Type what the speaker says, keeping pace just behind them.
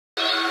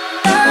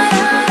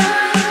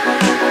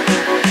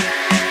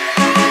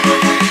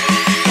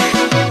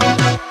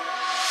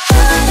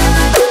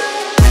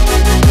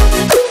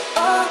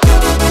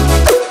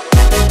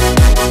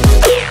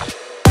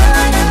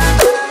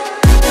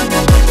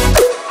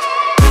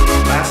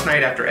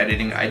night after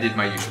editing, I did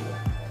my usual,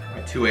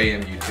 my 2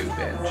 a.m. YouTube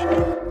binge.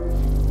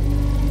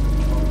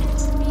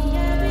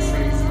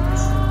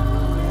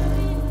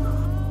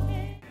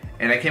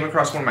 And I came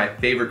across one of my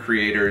favorite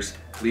creators,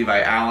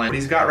 Levi Allen. What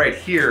he's got right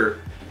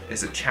here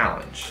is a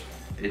challenge.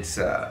 It's,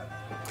 here,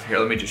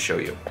 let me just show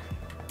you.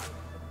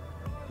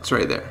 It's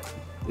right there.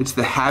 It's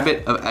the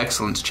Habit of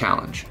Excellence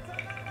Challenge.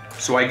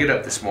 So I get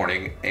up this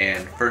morning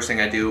and first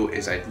thing I do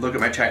is I look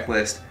at my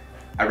checklist,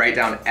 I write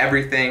down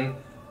everything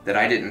that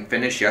I didn't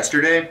finish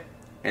yesterday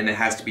and it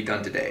has to be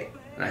done today.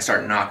 And I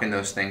start knocking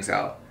those things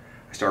out.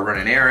 I start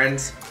running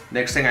errands.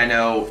 Next thing I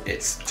know,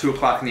 it's 2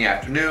 o'clock in the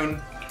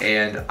afternoon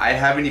and I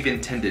haven't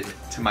even tended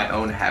to my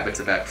own habits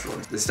of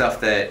excellence. The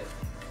stuff that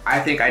I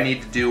think I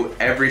need to do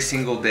every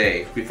single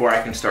day before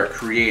I can start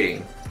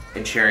creating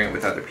and sharing it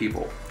with other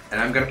people. And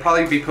I'm gonna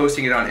probably be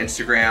posting it on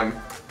Instagram.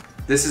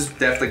 This is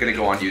definitely gonna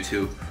go on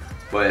YouTube,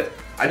 but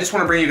I just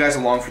wanna bring you guys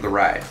along for the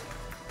ride.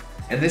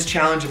 And this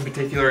challenge in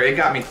particular, it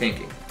got me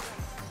thinking.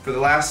 For the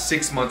last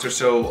 6 months or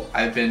so,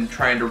 I've been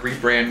trying to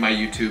rebrand my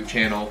YouTube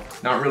channel,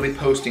 not really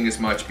posting as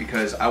much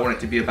because I want it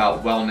to be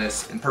about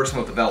wellness and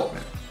personal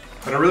development.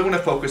 But I really wanna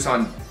focus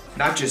on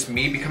not just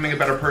me becoming a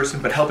better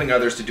person, but helping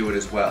others to do it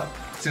as well.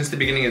 Since the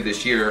beginning of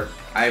this year,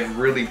 I've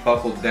really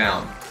buckled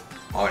down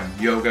on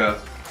yoga,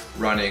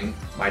 running,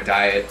 my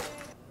diet,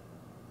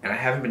 and I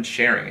haven't been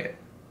sharing it.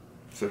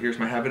 So here's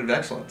my habit of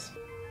excellence.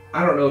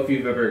 I don't know if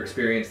you've ever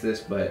experienced this,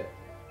 but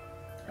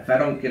if I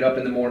don't get up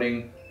in the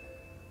morning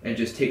and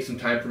just take some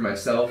time for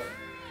myself,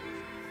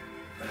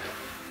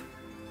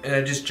 and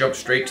I just jump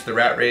straight to the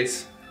rat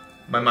race,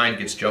 my mind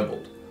gets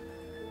jumbled.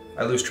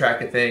 I lose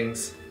track of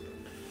things.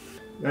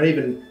 Not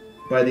even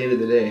by the end of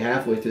the day,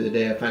 halfway through the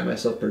day, I find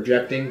myself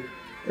projecting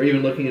or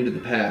even looking into the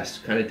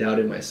past, kind of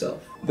doubting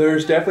myself.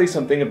 There's definitely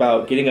something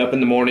about getting up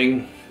in the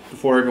morning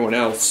before everyone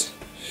else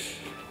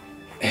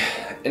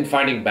and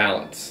finding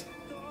balance.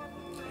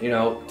 You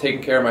know,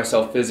 taking care of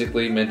myself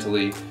physically,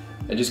 mentally,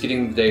 and just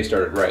getting the day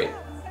started right.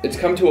 It's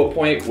come to a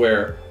point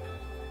where,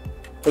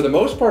 for the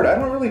most part, I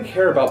don't really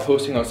care about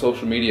posting on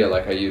social media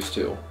like I used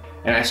to.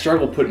 And I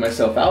struggle putting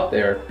myself out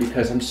there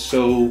because I'm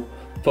so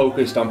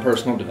focused on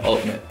personal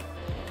development.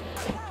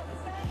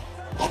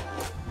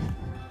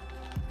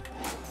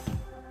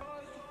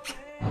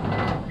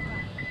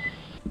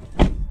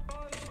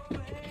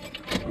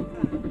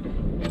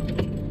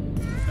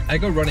 I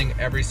go running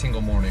every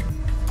single morning.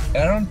 And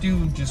I don't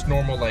do just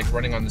normal like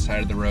running on the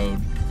side of the road.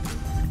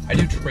 I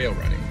do trail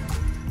running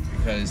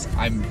because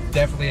I'm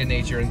definitely a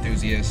nature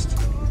enthusiast.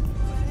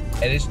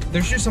 And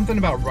there's just something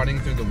about running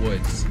through the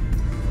woods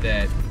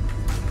that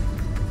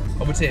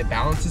I would say it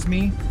balances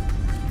me,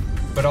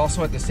 but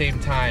also at the same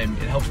time,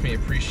 it helps me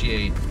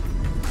appreciate,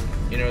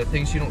 you know, the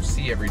things you don't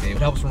see every day. It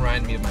helps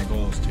remind me of my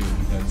goals too,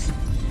 because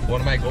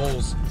one of my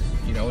goals,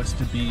 you know, is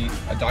to be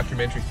a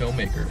documentary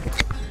filmmaker.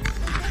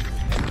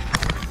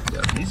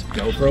 These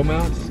GoPro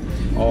mounts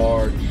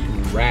are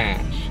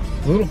trash.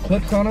 The little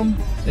clips on them,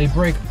 they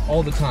break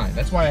all the time.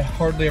 That's why I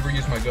hardly ever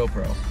use my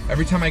GoPro.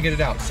 Every time I get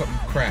it out, something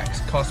cracks.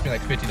 It costs me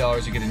like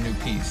 $50 to get a new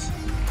piece.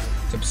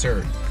 It's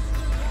absurd.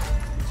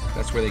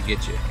 That's where they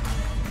get you.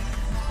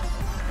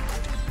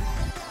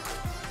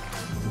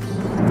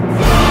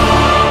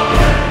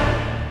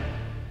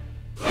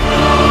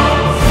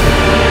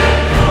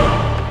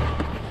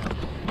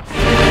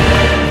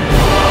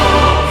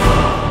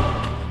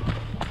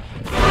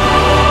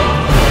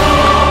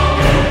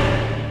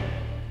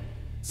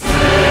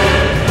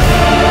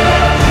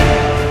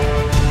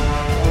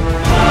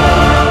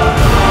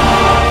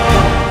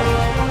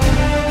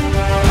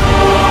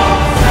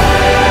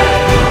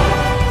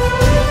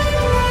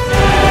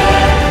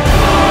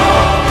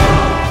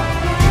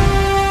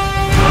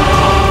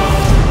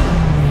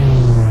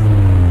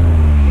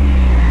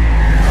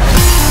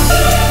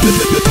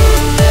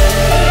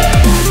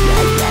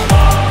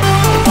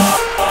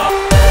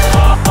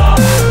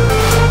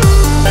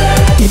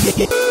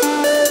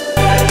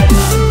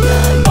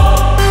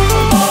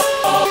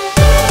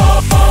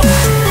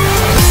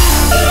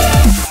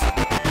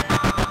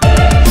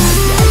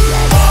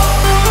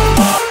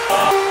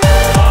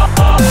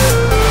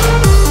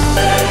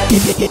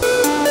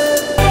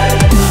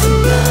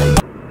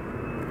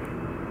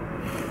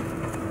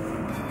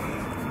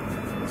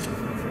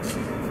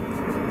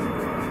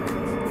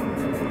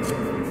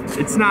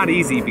 It's not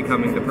easy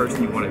becoming the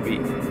person you want to be.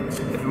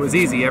 If it was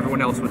easy,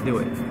 everyone else would do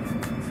it.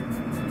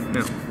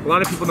 Now, a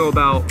lot of people know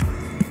about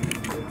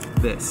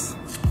this,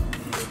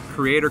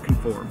 create or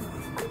conform.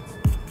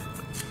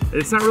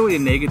 It's not really a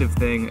negative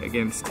thing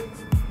against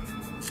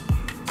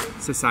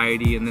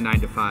society and the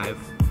 9 to 5,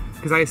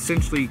 because I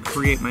essentially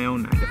create my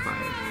own 9 to 5.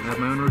 I have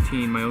my own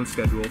routine, my own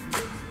schedule.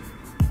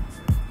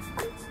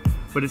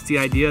 But it's the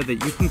idea that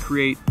you can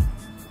create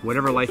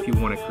whatever life you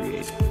want to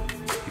create.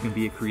 You can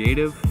be a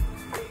creative,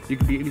 you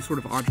can be any sort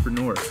of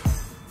entrepreneur.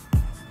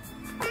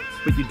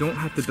 But you don't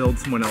have to build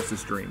someone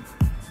else's dream.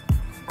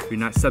 You're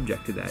not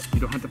subject to that.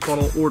 You don't have to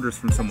follow orders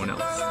from someone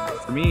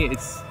else. For me,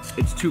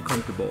 it's too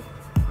comfortable.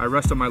 I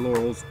rest on my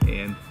laurels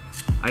and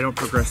I don't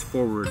progress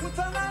forward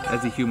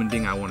as the human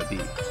being I want to be.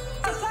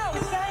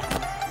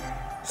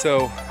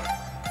 So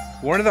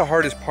one of the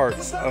hardest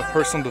parts of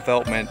personal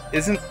development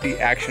isn't the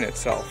action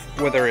itself,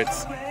 whether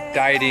it's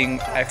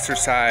dieting,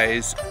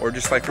 exercise, or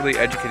just like really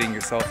educating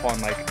yourself on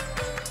like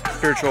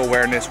spiritual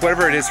awareness,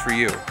 whatever it is for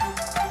you.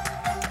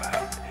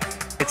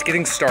 It's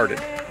getting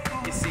started.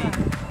 You see,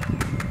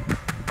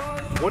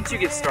 once you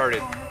get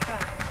started,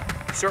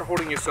 you start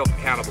holding yourself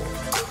accountable.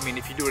 I mean,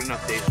 if you do it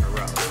enough days in a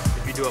row.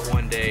 If you do it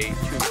one day,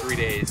 2 or 3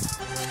 days,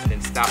 and then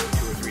stop in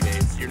 2 or 3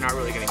 days, you're not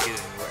really gonna get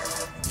anywhere.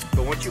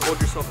 But once you hold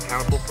yourself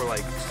accountable for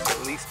like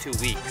at least 2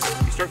 weeks,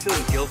 you start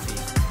feeling guilty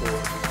for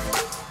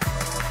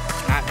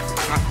not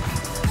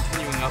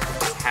continuing up with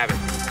this habit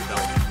you've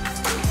developed.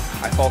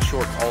 I fall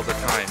short all the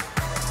time,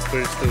 but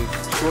it's those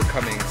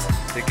shortcomings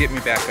that get me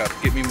back up,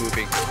 get me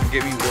moving, and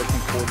get me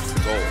working towards the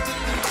goal.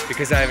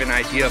 Because I have an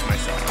idea of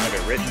myself, I have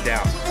it written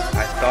down,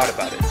 I thought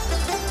about it.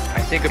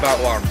 I think about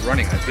while I'm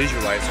running, I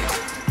visualize it.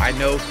 I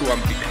know who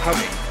I'm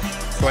becoming,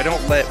 so I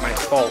don't let my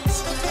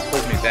faults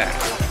hold me back.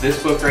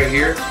 This book right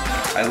here,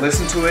 I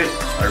listen to it,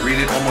 I read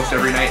it almost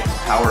every night, The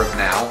Power of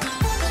Now.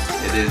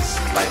 It is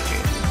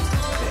life-changing.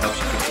 It helps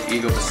you put your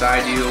ego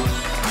beside you,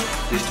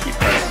 just to be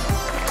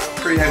present.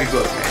 Pretty heavy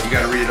book, man. You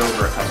gotta read it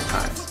over a couple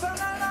times.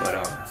 But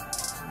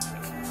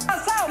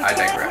I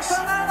digress.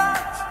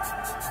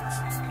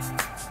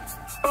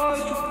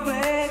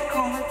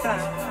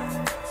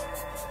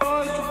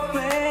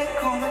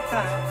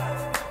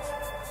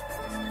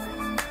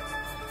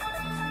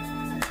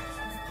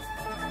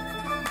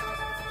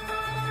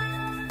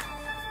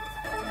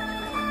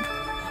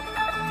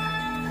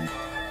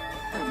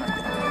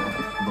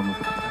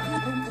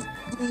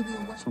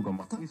 Suka